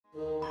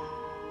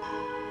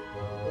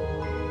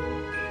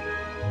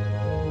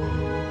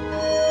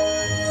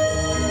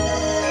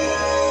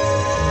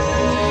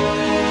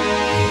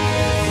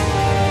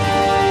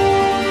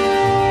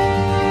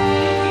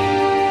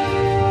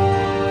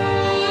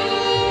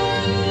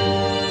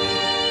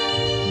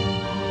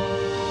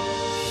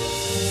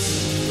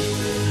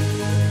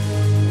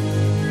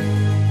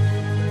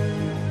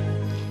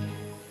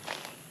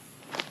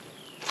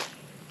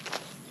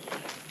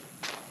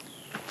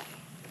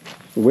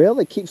Well,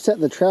 they keep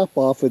setting the trap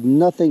off with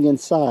nothing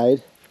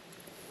inside.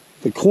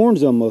 The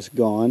corn's almost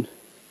gone.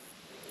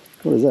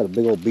 What is that, a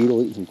big old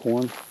beetle eating some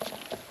corn?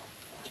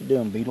 What you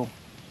doing, beetle?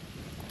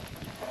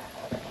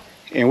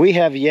 And we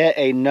have yet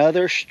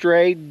another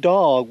stray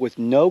dog with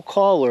no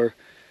collar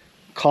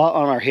caught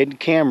on our hidden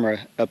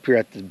camera up here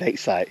at the bait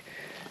site.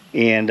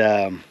 And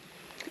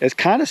it's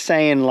kind of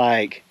saying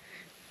like,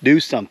 do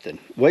something.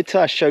 Wait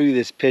till I show you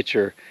this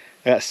picture.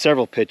 I got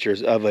several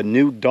pictures of a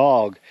new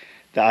dog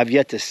that I've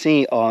yet to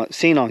seen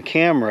on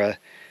camera.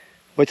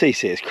 Wait till you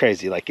see it. It's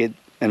crazy. Like it,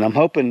 and I'm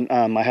hoping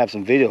I have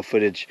some video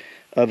footage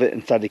of it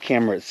inside the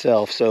camera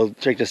itself. So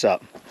check this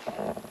out.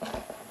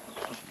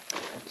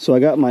 So I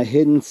got my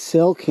hidden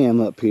cell cam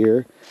up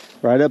here,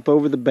 right up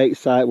over the bait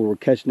site where we're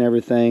catching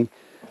everything.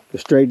 The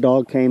stray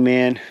dog came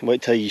in.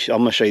 Wait till you,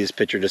 I'm gonna show you this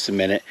picture in just a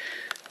minute.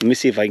 Let me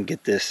see if I can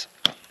get this.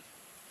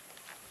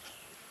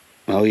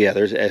 Oh yeah,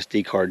 there's an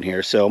SD card in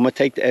here. So I'm gonna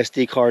take the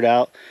SD card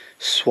out,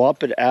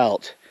 swap it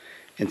out,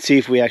 and see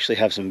if we actually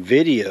have some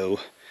video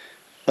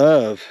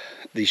of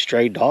these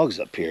stray dogs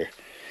up here.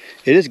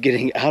 It is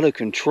getting out of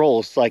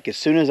control. It's like as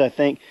soon as I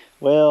think,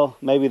 well,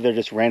 maybe they're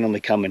just randomly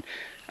coming,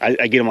 I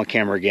get them on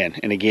camera again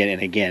and again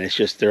and again. It's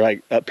just, they're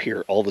like up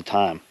here all the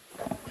time.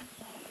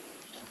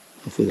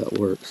 Hopefully that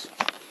works.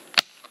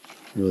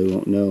 I really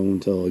won't know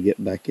until I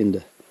get back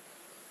into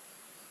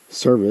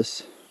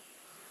service.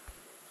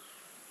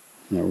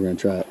 Now we're gonna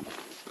try it.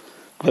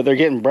 But they're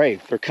getting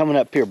brave. They're coming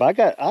up here. But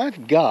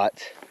I've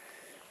got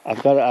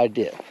an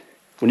idea.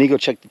 We need to go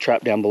check the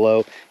trap down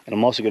below, and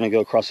I'm also gonna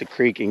go across the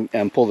creek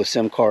and pull the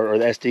SIM card or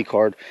the SD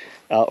card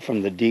out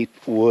from the deep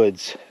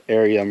woods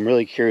area. I'm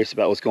really curious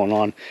about what's going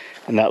on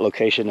in that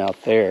location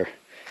out there.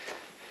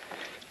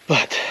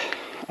 But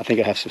I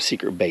think I have some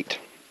secret bait.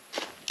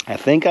 I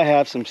think I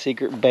have some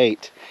secret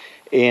bait.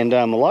 And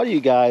a lot of you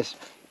guys,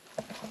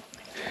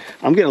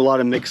 I'm getting a lot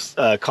of mixed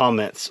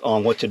comments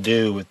on what to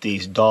do with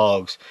these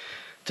dogs.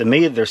 To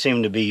me, there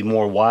seem to be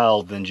more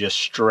wild than just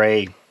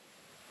stray.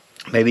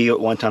 Maybe at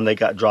one time they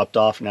got dropped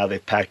off, now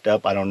they've packed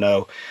up, I don't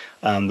know.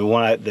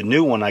 The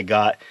new one I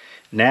got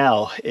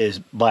now is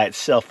by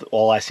itself,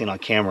 all I seen on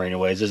camera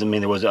anyways. Doesn't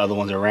mean there was other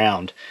ones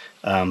around.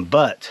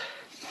 But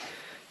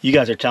you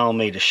guys are telling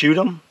me to shoot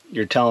them.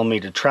 You're telling me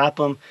to trap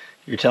them.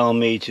 You're telling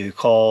me to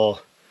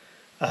call,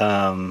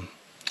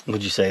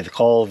 what'd you say? To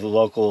call the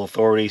local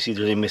authorities, see if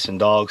there's any missing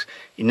dogs.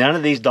 None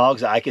of these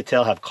dogs that I could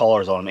tell have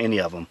collars on them, any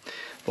of them.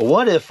 But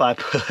what if I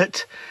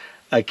put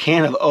a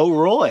can of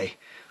O'Roy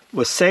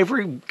with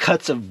savory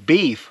cuts of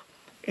beef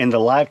in the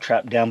live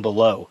trap down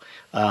below?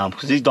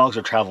 Because these dogs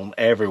are traveling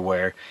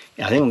everywhere.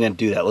 And I think I'm going to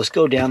do that. Let's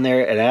go down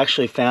there. And I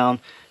actually found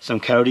some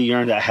coyote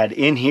urine that I had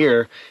in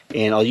here,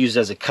 and I'll use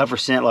it as a cover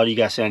scent. A lot of you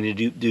guys say I need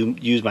to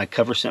use my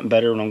cover scent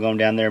better when I'm going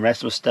down there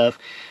messing with stuff.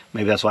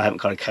 Maybe that's why I haven't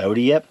caught a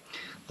coyote yet.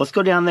 Let's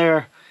go down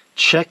there,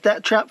 check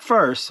that trap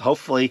first.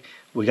 Hopefully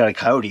we got a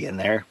coyote in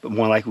there, but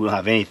more likely we don't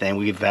have anything.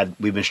 We've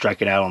been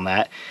striking out on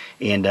that.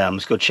 And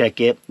let's go check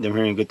it. Then we're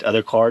gonna get the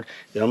other card.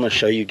 Then I'm gonna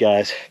show you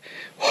guys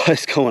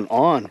what's going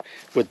on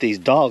with these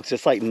dogs.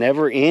 It's like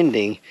never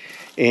ending.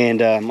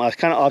 And I was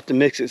kind of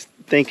optimistic,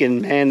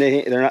 thinking, man,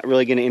 they're not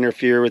really gonna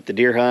interfere with the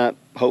deer hunt.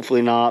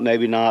 Hopefully not,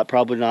 maybe not,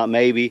 probably not,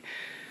 maybe.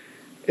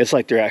 It's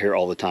like they're out here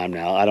all the time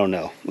now. I don't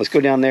know. Let's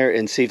go down there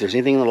and see if there's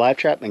anything in the live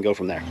trap and go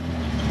from there.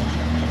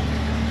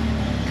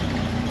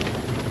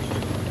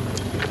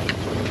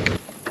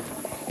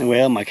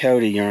 Well, my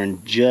coyote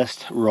urine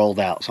just rolled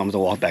out, so I'm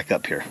gonna walk back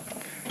up here.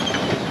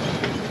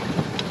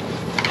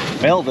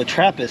 Well, the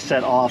trap is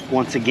set off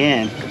once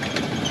again.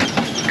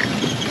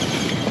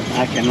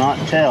 I cannot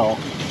tell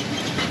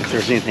if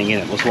there's anything in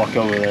it. Let's walk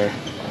over there.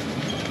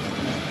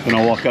 Then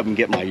I'll walk up and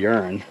get my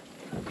urine.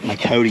 My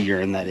coyote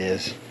urine, that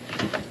is.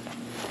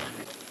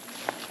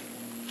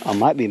 I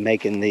might be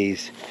making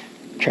these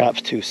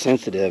traps too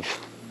sensitive,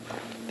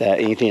 that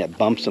anything that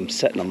bumps them,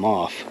 setting them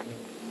off.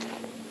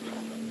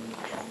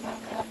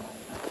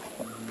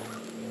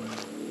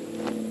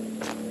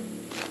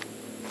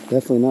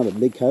 Definitely not a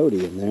big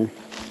coyote in there.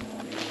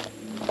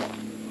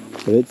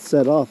 But it's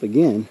set off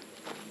again.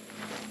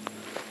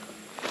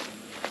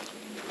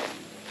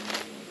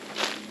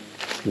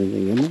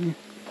 Anything in there?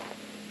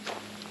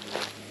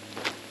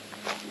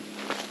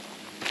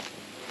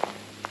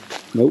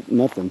 Nope,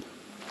 nothing.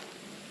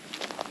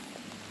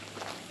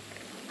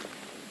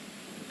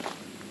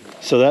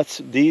 So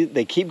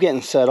they keep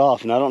getting set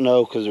off, and I don't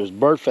know, because there's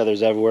bird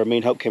feathers everywhere. Me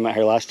and Hope came out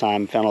here last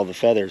time and found all the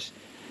feathers.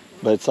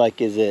 But it's like,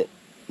 is it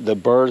the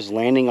birds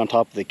landing on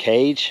top of the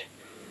cage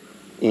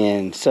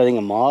and setting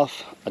them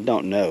off? I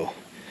don't know.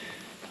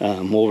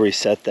 We'll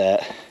reset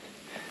that.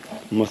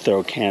 I'm gonna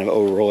throw a can of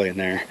O'Roy in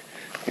there,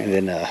 and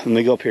then let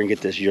me go up here and get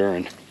this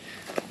urine.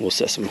 We'll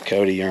set some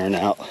coyote urine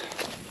out.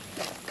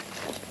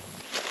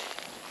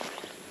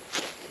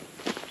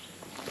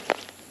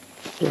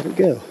 Where'd it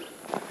go?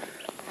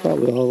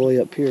 Probably all the way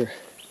up here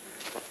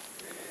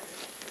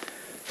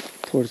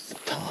towards the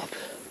top.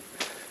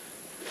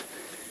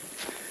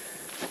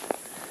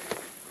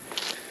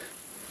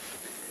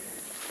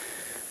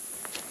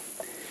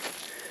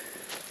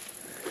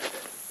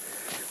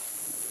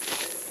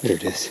 There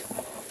it is.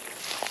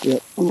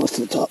 Yep, almost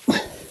to the top.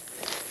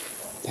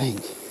 Dang.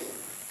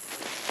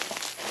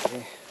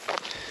 Okay.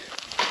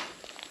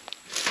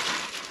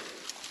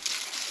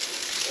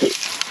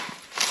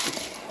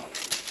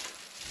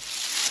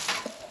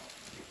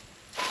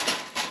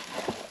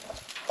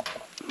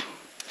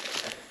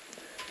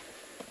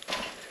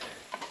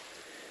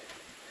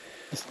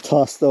 Let's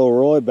toss the old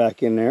Roy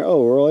back in there.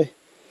 Oh, Roy,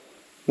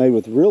 made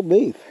with real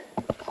beef.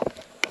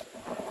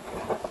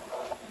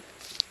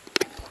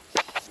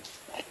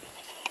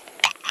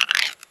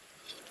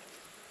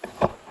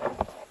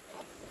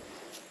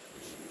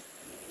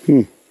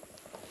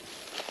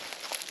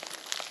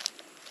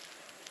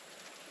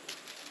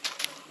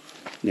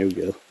 There we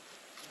go.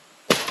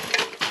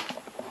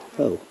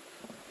 Oh,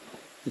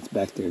 it's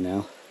back there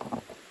now.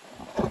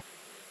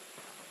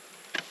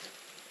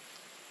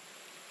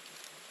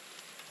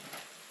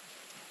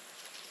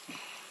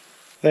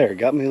 There,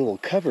 got me a little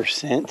cover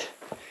scent.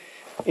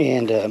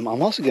 And I'm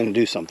also going to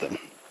do something.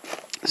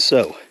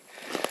 So,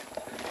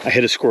 I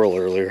hit a squirrel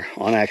earlier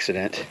on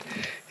accident.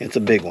 It's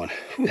a big one.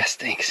 Ooh, that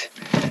stinks.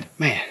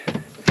 Man.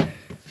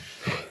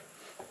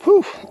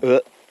 Whew.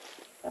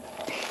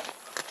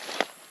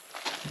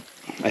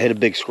 I hit a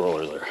big squirrel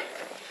earlier.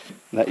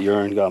 That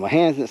urine got on my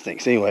hands and it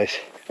stinks. Anyways.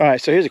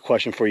 Alright, so here's a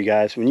question for you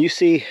guys. When you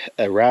see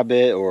a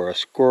rabbit or a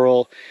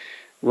squirrel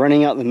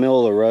running out in the middle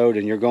of the road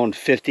and you're going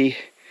 50,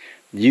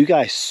 do you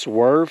guys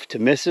swerve to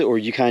miss it, or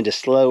you kind of just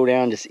slow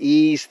down, just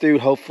ease through,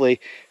 hopefully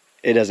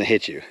it doesn't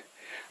hit you?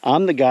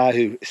 I'm the guy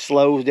who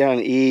slows down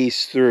and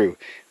ease through.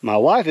 My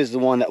wife is the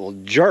one that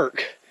will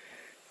jerk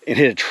and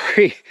hit a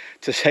tree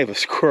to save a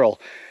squirrel.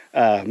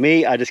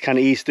 Me, I just kind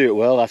of ease through it.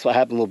 Well, that's what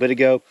happened a little bit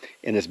ago,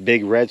 and this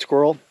big red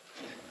squirrel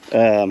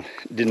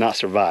did not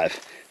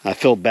survive. I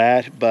feel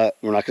bad, but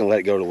we're not going to let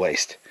it go to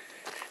waste.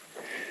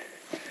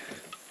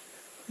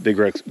 Big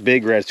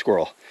red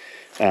squirrel.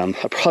 I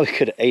probably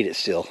could have ate it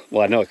still.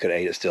 Well, I know I could have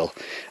ate it still.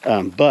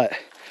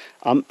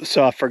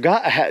 So I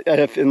forgot,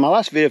 in my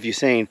last video of you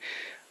saying,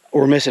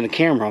 we're missing a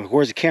camera. I'm like,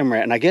 where's the camera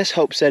at? And I guess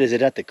Hope said, is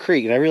it at the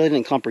creek? And I really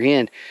didn't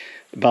comprehend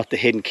about the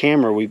hidden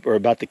camera, or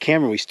about the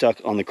camera we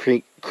stuck on the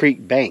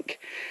creek bank.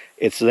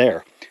 It's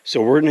there.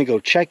 So we're gonna go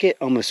check it.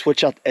 I'm gonna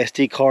switch out the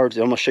SD cards,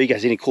 and I'm gonna show you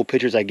guys any cool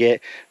pictures I get.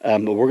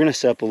 But we're gonna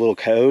set up a little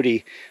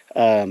coyote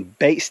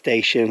bait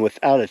station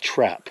without a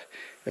trap,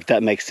 if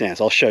that makes sense.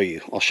 I'll show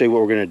you what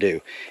we're gonna do.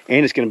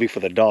 And it's gonna be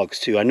for the dogs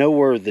too. I know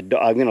where I'm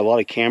getting a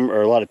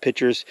lot of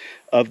pictures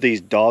of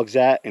these dogs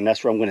at, and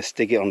that's where I'm gonna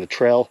stick it on the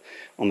trail,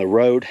 on the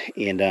road.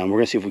 And we're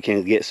gonna see if we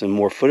can get some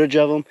more footage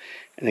of them,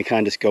 and then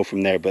kind of just go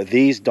from there. But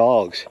these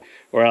dogs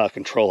are out of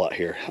control out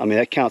here. I mean,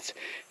 that counts,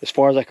 as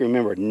far as I can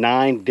remember,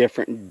 9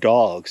 different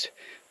dogs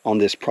on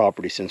this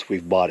property since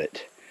we've bought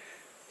it.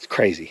 It's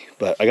crazy.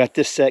 But I got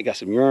this set, got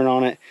some urine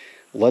on it.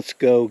 Let's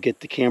go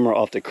get the camera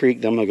off the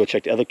creek. Then I'm gonna go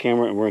check the other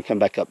camera, and we're gonna come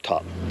back up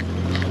top.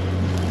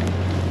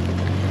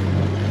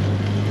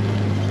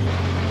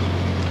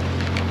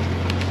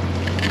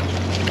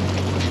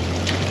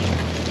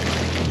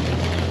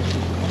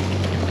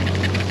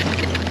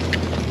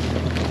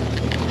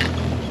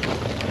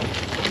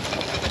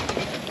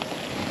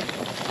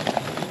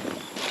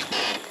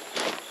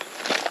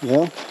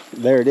 Well,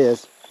 there it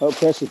is. Oh,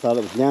 Presley thought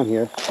it was down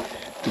here.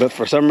 But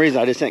for some reason,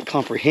 I just didn't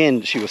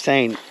comprehend she was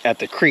saying at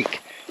the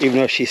creek, even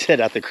though she said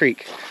at the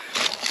creek.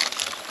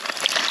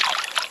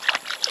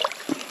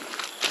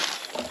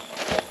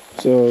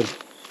 So,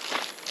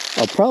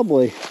 I'll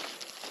probably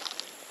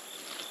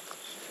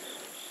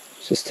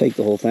just take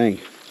the whole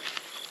thing.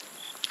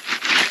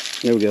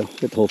 There we go,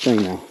 get the whole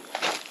thing now.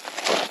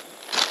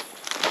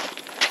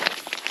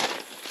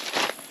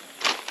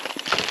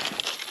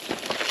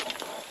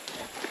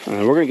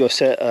 And we're gonna go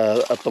set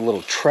up a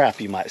little trap,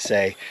 you might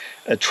say.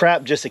 A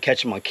trap just to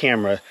catch them on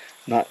camera,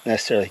 not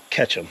necessarily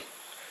catch them.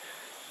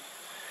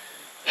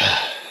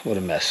 What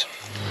a mess.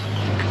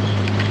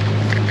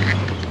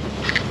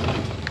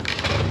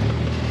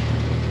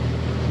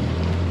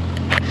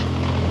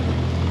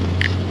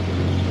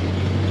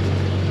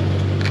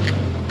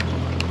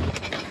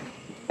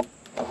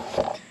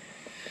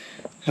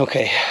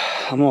 Okay,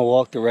 I'm gonna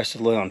walk the rest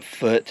of the way on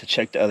foot to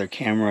check the other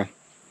camera.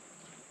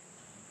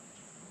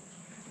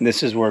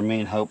 This is where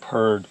me and Hope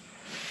heard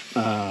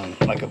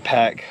like a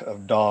pack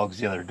of dogs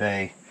the other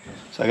day.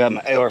 So I got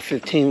my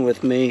AR-15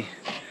 with me,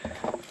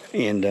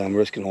 and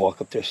we're just gonna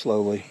walk up there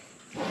slowly.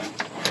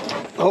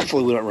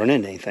 Hopefully we don't run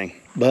into anything.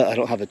 But I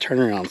don't have a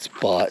turnaround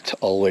spot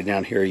all the way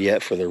down here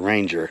yet for the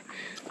Ranger.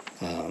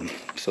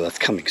 So that's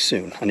coming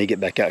soon. I need to get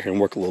back out here and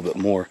work a little bit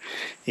more.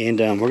 And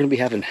we're gonna be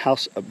having a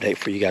house update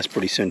for you guys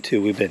pretty soon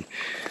too. We've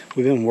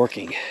been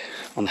working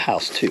on the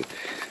house too.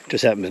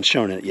 Just haven't been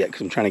showing it yet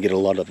because I'm trying to get a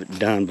lot of it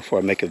done before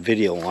I make a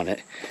video on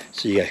it,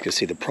 so you guys can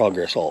see the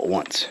progress all at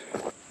once.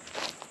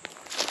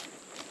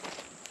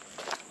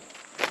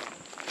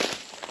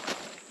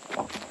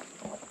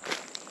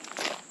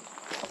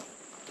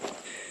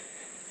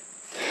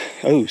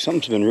 Oh,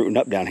 something's been rooting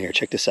up down here.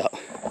 Check this out.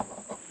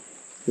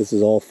 This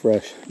is all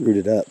fresh,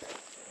 rooted up.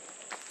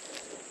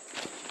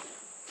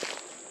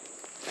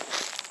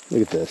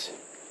 Look at this.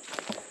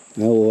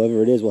 Now,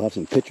 whatever it is, we'll have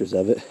some pictures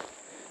of it.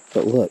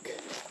 But look,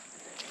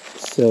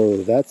 so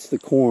that's the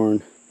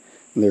corn,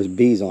 and there's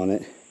bees on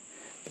it.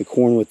 The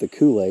corn with the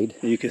Kool-Aid.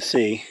 You can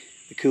see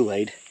the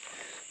Kool-Aid,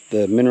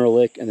 the mineral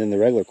lick, and then the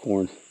regular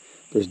corn.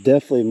 There's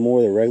definitely more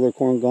of the regular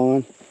corn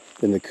gone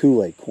than the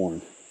Kool-Aid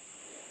corn.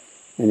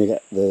 And you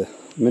got the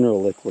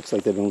mineral lick, looks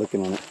like they've been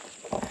licking on it.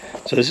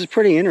 So this is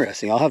pretty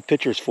interesting. I'll have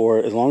pictures for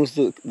it. As long as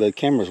the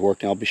camera's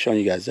working, I'll be showing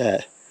you guys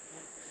that.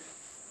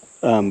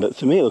 But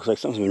to me, it looks like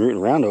something's been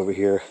rooting around over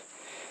here.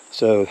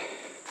 So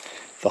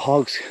the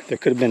hogs, there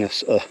could have been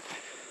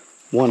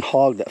one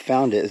hog that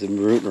found it has been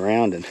rooting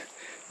around, and I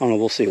don't know,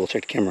 we'll see. We'll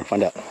check the camera and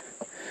find out.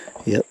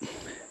 Yep.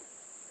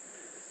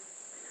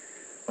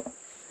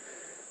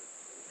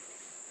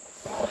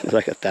 There's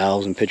like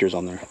 1,000 pictures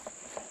on there.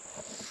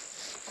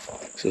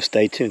 So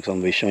stay tuned, because I'm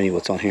going to be showing you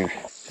what's on here.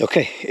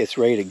 Okay, it's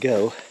ready to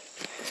go.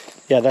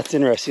 Yeah, that's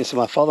interesting. So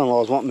my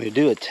father-in-law is wanting me to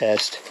do a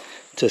test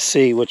to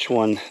see which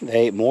one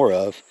they ate more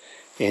of.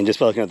 And just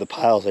by looking at the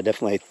piles, they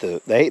definitely ate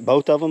they ate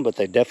both of them, but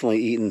they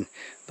definitely eaten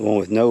the one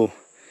with no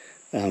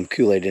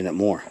Kool-Aid in it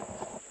more.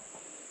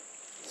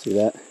 See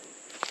that?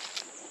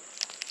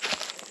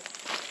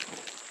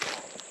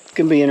 It's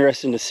going to be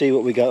interesting to see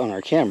what we got on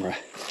our camera.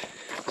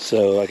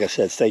 So like I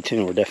said, stay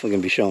tuned. We're definitely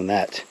going to be showing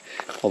that,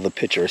 all the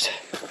pictures.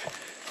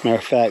 Matter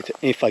of fact,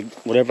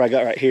 whatever I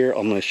got right here,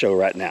 I'm going to show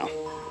right now.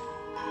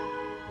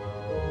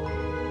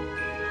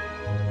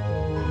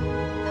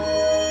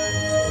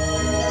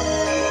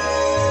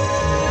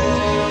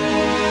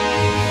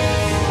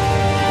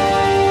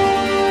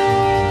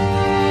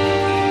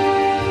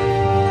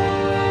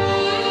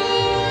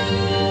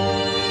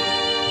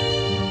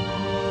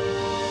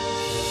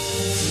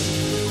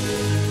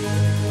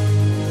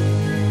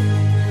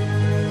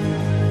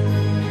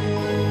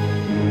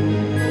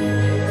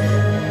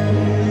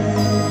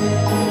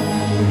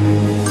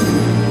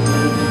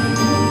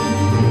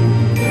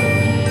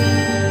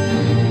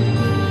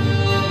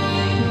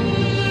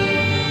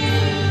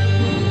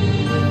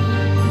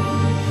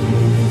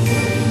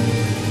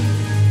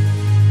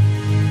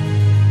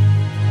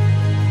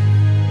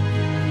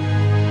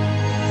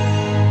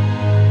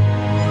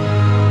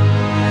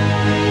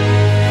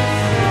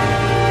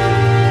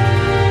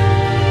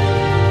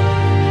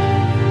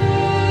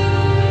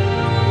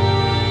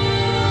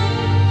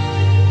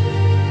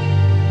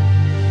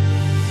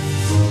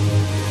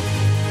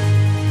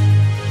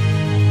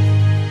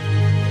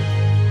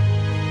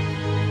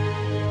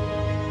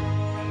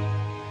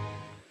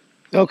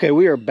 Okay,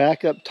 we are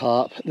back up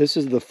top. This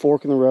is the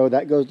fork in the road.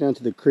 That goes down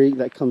to the creek.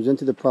 That comes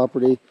into the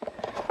property.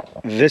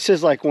 This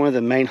is like one of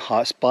the main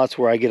hot spots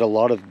where I get a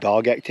lot of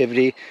dog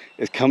activity.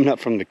 It's coming up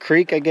from the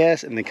creek, I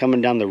guess, and then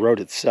coming down the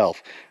road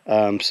itself.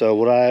 So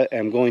what I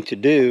am going to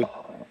do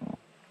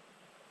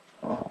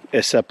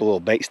is set up a little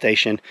bait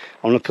station.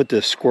 I'm going to put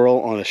the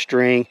squirrel on a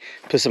string,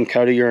 put some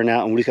coyote urine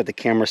out, and we just got the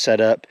camera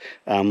set up.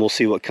 We'll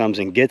see what comes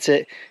and gets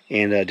it,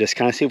 and just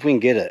kind of see if we can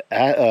get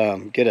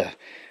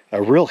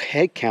a real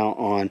head count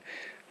on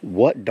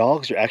what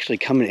dogs are actually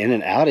coming in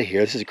and out of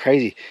here. This is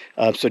crazy.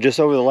 So just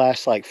over the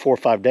last like 4 or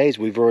 5 days,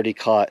 we've already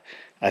caught,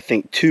 I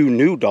think, 2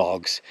 new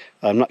dogs.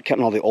 I'm not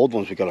counting all the old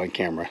ones we got on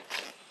camera.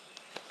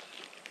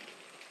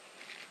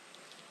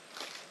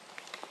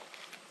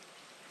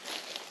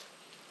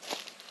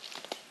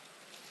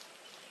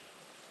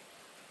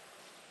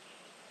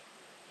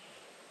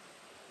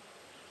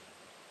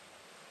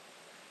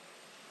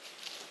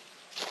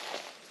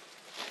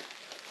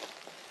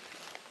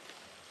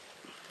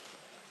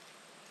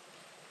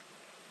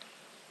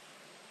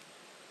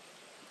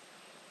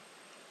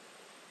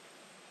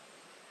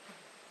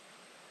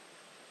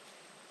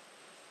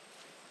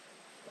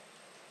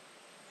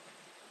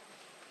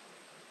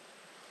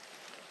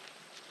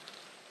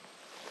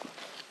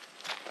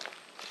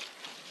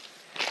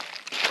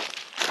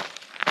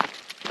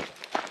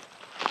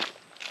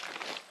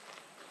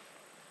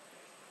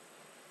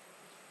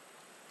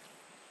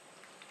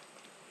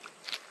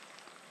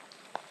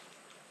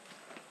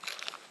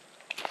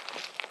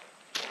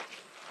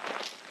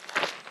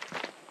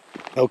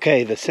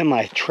 Okay, the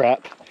semi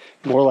trap,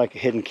 more like a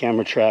hidden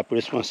camera trap. We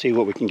just want to see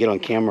what we can get on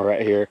camera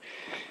right here.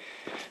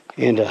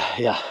 And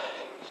yeah,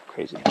 it's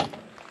crazy.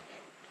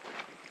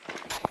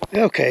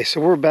 Okay,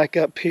 so we're back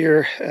up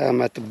here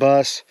at the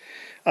bus.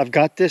 I've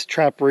got this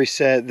trap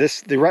reset.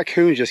 The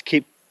raccoons just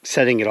keep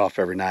setting it off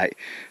every night.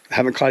 I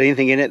haven't caught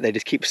anything in it. They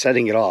just keep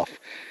setting it off.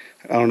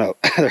 I don't know.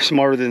 They're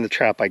smarter than the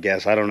trap, I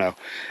guess. I don't know.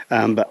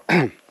 But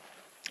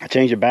I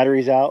changed the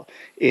batteries out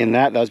in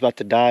that was about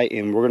to die,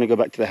 and we're going to go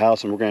back to the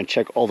house and we're going to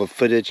check all the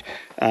footage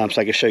so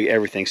I can show you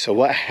everything. So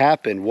what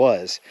happened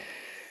was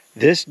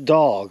this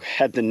dog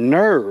had the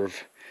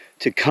nerve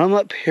to come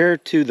up here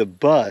to the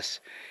bus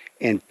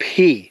and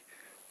pee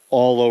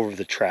all over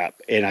the trap,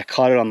 and I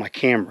caught it on my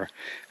camera.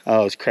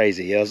 Oh, it was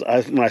crazy.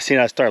 When I seen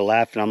it, I started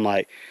laughing. I'm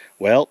like,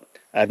 well,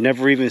 I've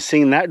never even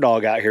seen that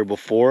dog out here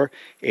before,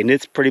 and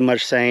it's pretty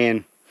much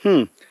saying,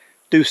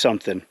 do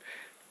something.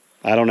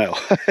 I don't know.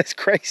 It's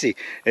crazy.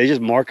 It's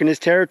just marking his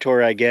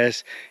territory, I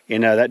guess. You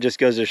know, that just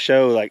goes to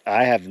show, like,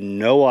 I have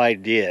no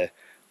idea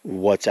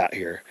what's out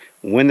here,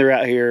 when they're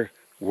out here,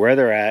 where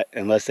they're at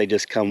unless they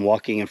just come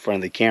walking in front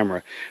of the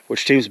camera,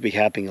 which seems to be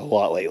happening a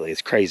lot lately.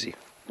 It's crazy.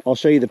 I'll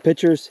show you the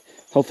pictures.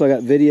 Hopefully I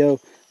got video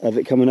of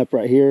it coming up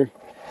right here.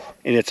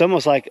 And it's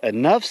almost like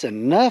enough's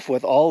enough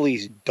with all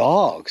these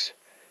dogs.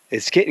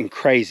 It's getting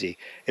crazy.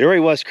 It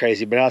already was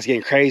crazy, but now it's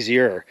getting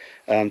crazier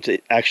to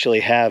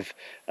actually have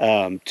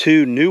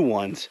 2 new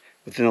ones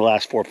within the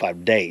last 4 or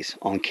 5 days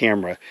on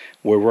camera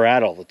where we're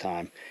at all the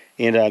time.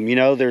 And you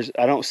know,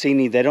 I don't see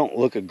any, they don't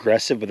look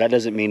aggressive, but that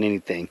doesn't mean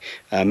anything.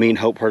 Me and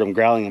Hope heard them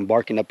growling and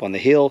barking up on the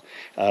hill.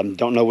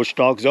 Don't know which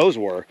dogs those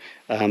were.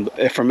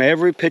 From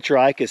every picture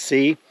I could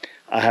see,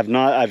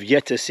 I've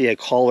yet to see a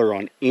collar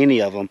on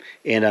any of them,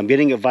 and I'm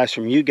getting advice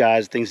from you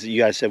guys, things that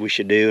you guys said we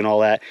should do and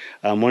all that.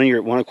 One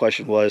of the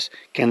questions was,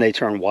 can they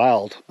turn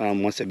wild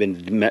once they've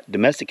been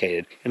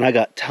domesticated? And I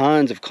got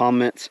tons of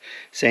comments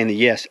saying that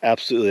yes,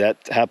 absolutely,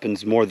 that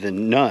happens more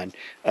than none.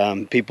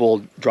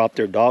 People drop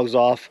their dogs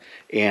off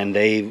and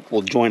they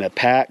will join a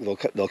pack.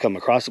 They'll come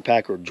across a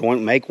pack or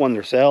make one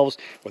themselves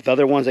with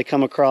other ones they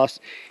come across,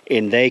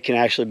 and they can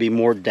actually be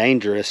more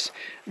dangerous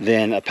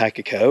than a pack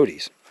of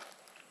coyotes.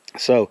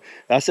 So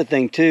that's the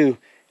thing too,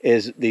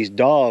 is these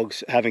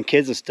dogs having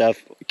kids and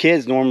stuff.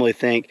 Kids normally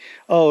think,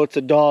 oh, it's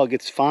a dog,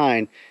 it's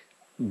fine.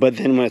 But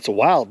then when it's a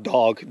wild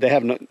dog,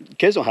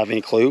 kids don't have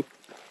any clue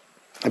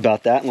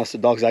about that unless the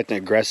dog's acting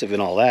aggressive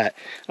and all that.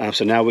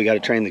 So now we got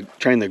to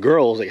train the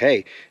girls, like,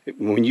 hey,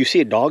 when you see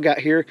a dog out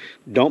here,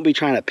 don't be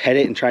trying to pet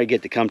it and try to get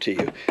it to come to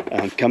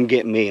you. Come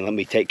get me and let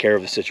me take care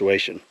of the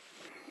situation.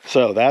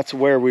 So that's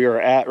where we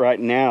are at right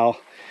now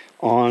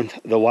on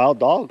the wild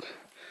dog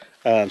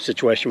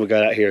situation we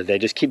got out here. They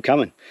just keep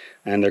coming,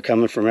 and they're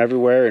coming from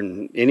everywhere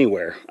and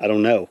anywhere. I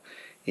don't know,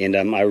 and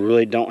I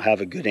really don't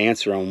have a good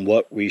answer on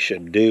what we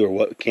should do or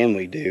what can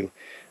we do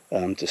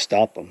to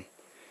stop them.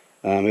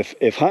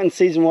 If hunting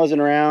season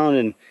wasn't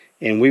around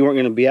and we weren't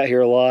going to be out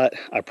here a lot,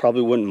 I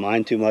probably wouldn't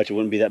mind too much. It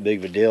wouldn't be that big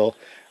of a deal.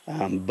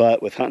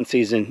 But with hunting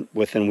season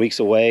within weeks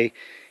away,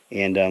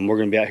 and we're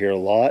going to be out here a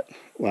lot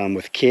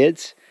with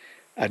kids,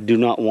 I do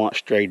not want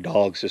stray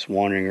dogs just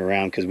wandering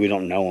around because we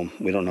don't know them.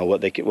 We don't know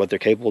what they're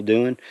capable of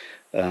doing,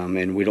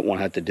 and we don't want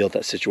to have to deal with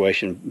that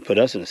situation, put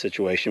us in a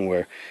situation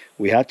where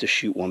we have to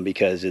shoot one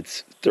because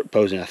it's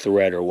posing a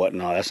threat or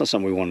whatnot. That's not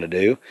something we want to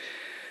do.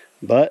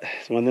 But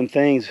it's one of them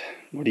things.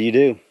 What do you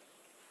do?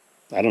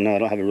 I don't know. I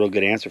don't have a real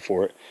good answer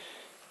for it.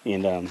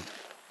 And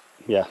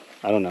yeah,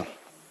 I don't know.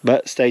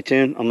 But stay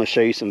tuned. I'm going to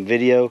show you some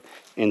video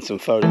and some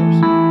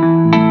photos.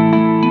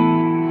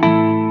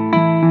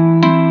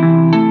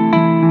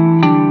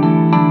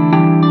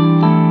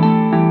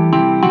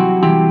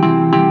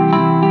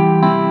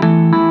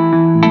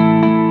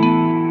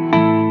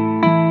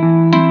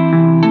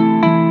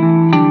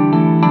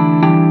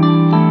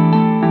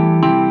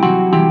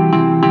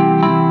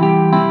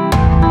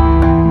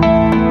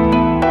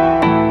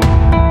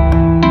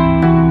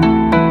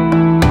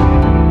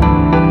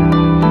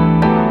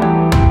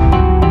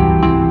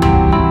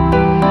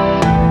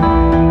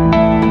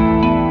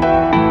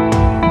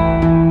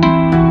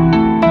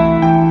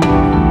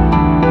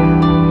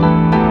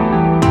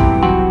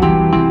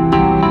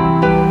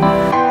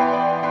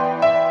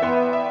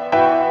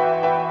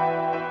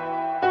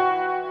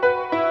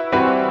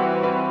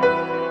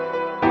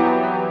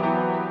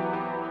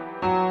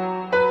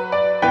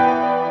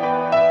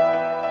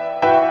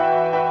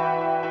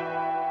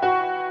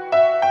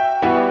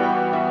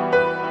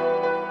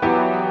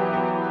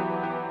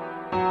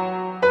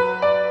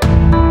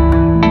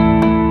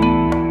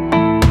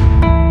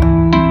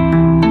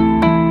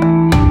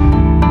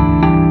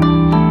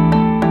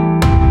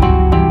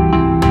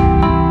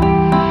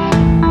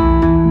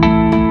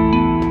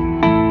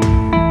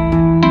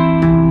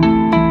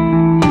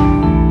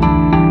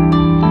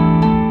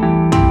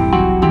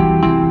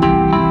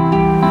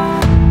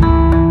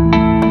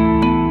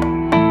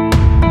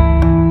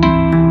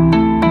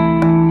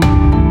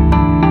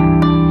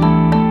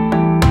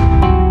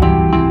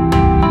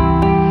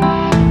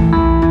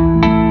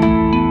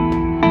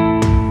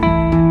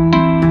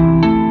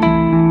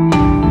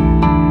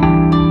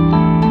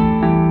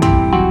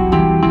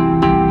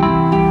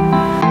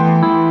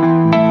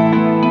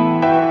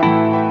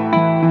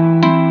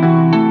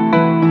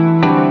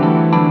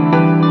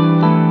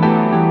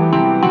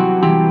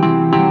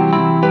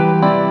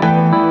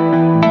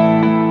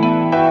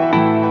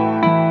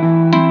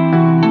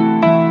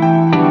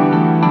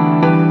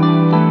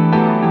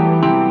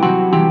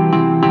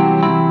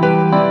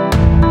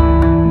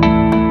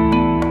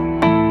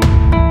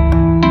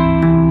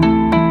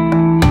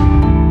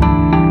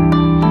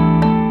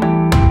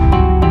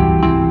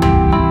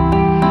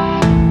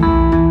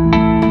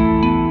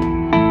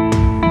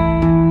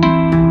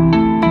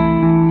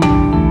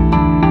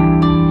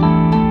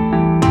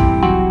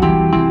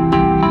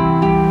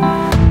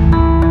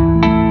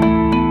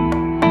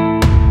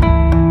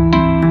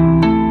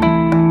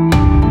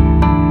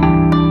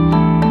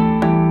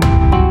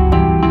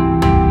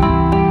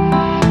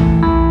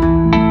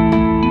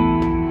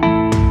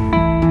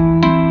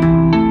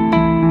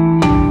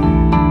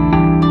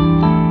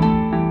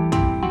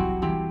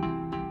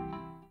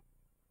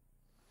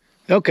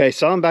 Okay,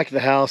 so I'm back at the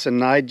house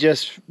and I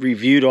just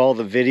reviewed all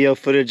the video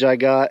footage I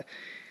got,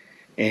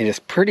 and it's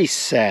pretty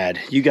sad.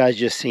 You guys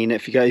just seen it.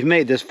 If you guys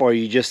made it this far,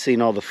 you just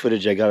seen all the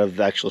footage I got of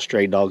the actual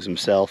stray dogs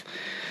themselves,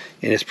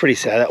 and it's pretty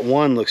sad. That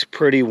one looks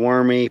pretty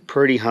wormy,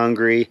 pretty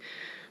hungry.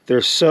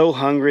 They're so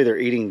hungry they're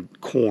eating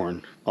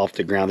corn off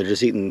the ground. They're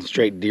just eating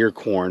straight deer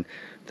corn.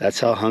 That's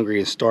how hungry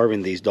and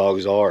starving these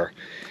dogs are.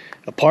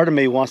 A part of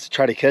me wants to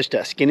try to catch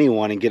that skinny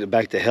one and get it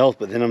back to health,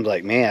 but then I'm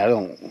like, man, I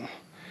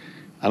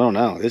don't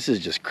know. This is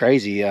just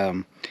crazy.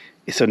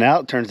 So now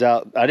it turns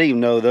out I didn't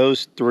even know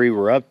those three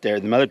were up there.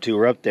 The other two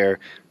were up there.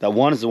 That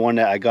one is the one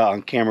that I got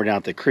on camera down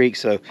at the creek.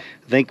 So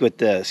I think with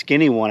the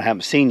skinny one I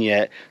haven't seen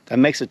yet, that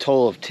makes a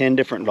total of 10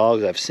 different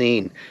dogs I've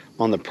seen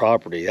on the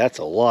property. That's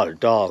a lot of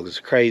dogs. It's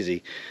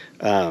crazy.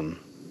 I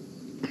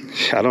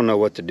don't know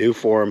what to do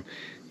for them.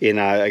 And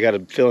I got a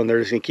feeling they're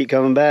just gonna keep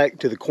coming back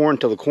to the corn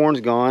until the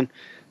corn's gone.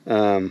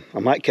 I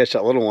might catch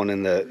that little one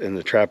in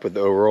the trap with the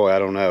overall. I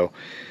don't know.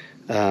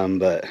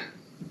 But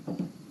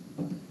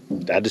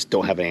I just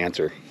don't have an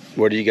answer.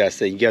 What do you guys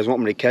say? You guys want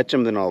me to catch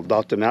them? Then I'll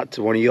adopt them out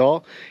to one of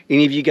y'all.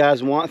 Any of you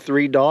guys want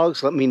 3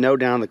 dogs? Let me know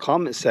down in the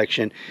comment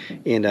section,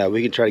 and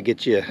we can try to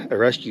get you a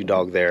rescue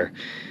dog there.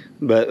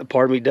 But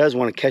part of me does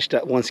want to catch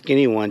that one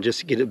skinny one just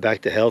to get it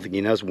back to health.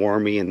 You know, it's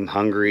wormy and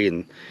hungry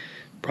and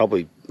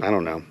probably, I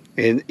don't know.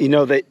 And you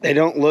know, they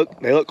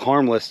look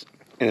harmless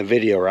in a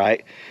video,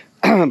 right?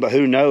 But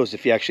who knows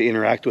if you actually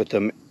interact with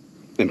them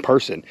in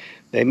person.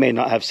 They may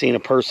not have seen a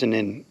person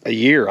in a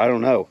year. I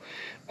don't know.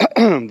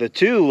 The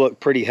two look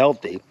pretty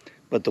healthy,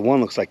 but the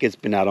one looks like it's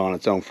been out on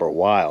its own for a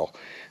while.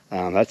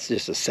 That's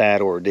just a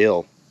sad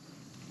ordeal.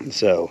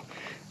 So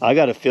I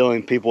got a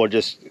feeling people are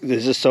just,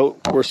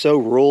 we're so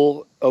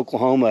rural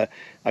Oklahoma,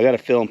 I got a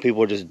feeling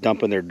people are just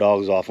dumping their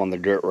dogs off on the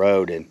dirt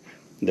road, and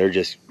they're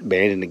just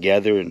banding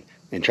together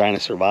and trying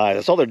to survive.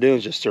 That's all they're doing,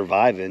 is just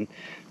surviving.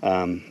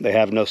 They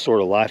have no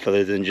sort of life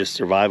other than just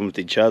surviving with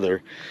each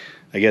other.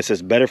 I guess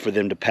it's better for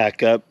them to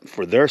pack up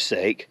for their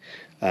sake,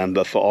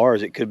 but for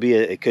ours, it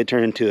could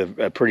turn into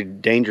a pretty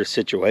dangerous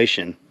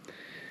situation.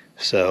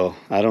 So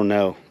I don't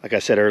know. Like I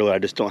said earlier, I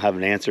just don't have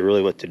an answer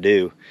really what to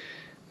do.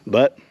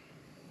 But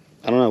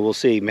I don't know. We'll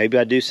see. Maybe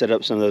I do set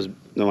up some of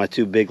my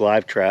 2 big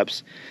live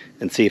traps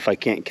and see if I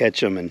can't catch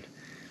them and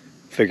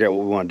figure out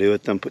what we want to do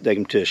with them. Take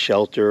them to a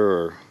shelter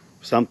or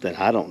something.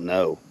 I don't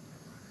know.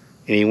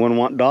 Anyone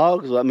want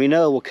dogs? Let me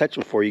know. We'll catch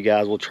them for you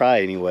guys. We'll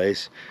try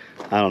anyways.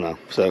 I don't know.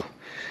 So.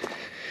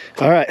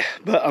 All right,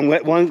 but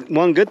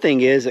one good thing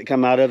is that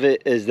come out of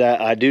it is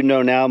that I do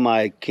know now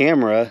my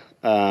camera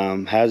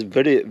has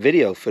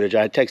video footage.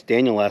 I texted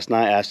Daniel last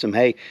night, asked him,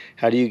 hey,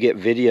 how do you get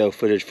video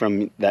footage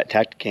from that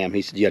Tacticam?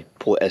 He said you have to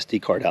pull an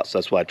SD card out, so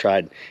that's what I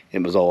tried,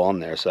 and it was all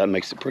on there, so that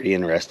makes it pretty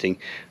interesting.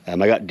 I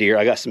got deer.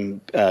 I got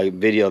some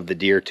video of the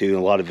deer too, and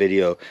a lot of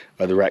video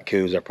of the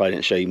raccoons. I probably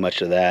didn't show you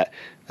much of that,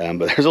 but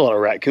there's a lot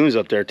of raccoons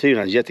up there too, and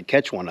I was yet to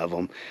catch one of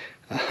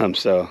them.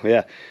 So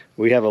yeah,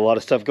 we have a lot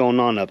of stuff going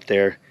on up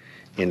there.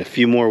 In a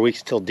few more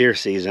weeks till deer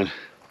season.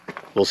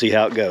 We'll see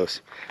how it goes.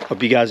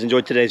 Hope you guys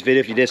enjoyed today's video.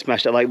 If you did,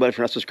 smash that like button. If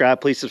you're not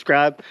subscribed, please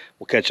subscribe.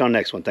 We'll catch you on the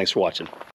next one. Thanks for watching.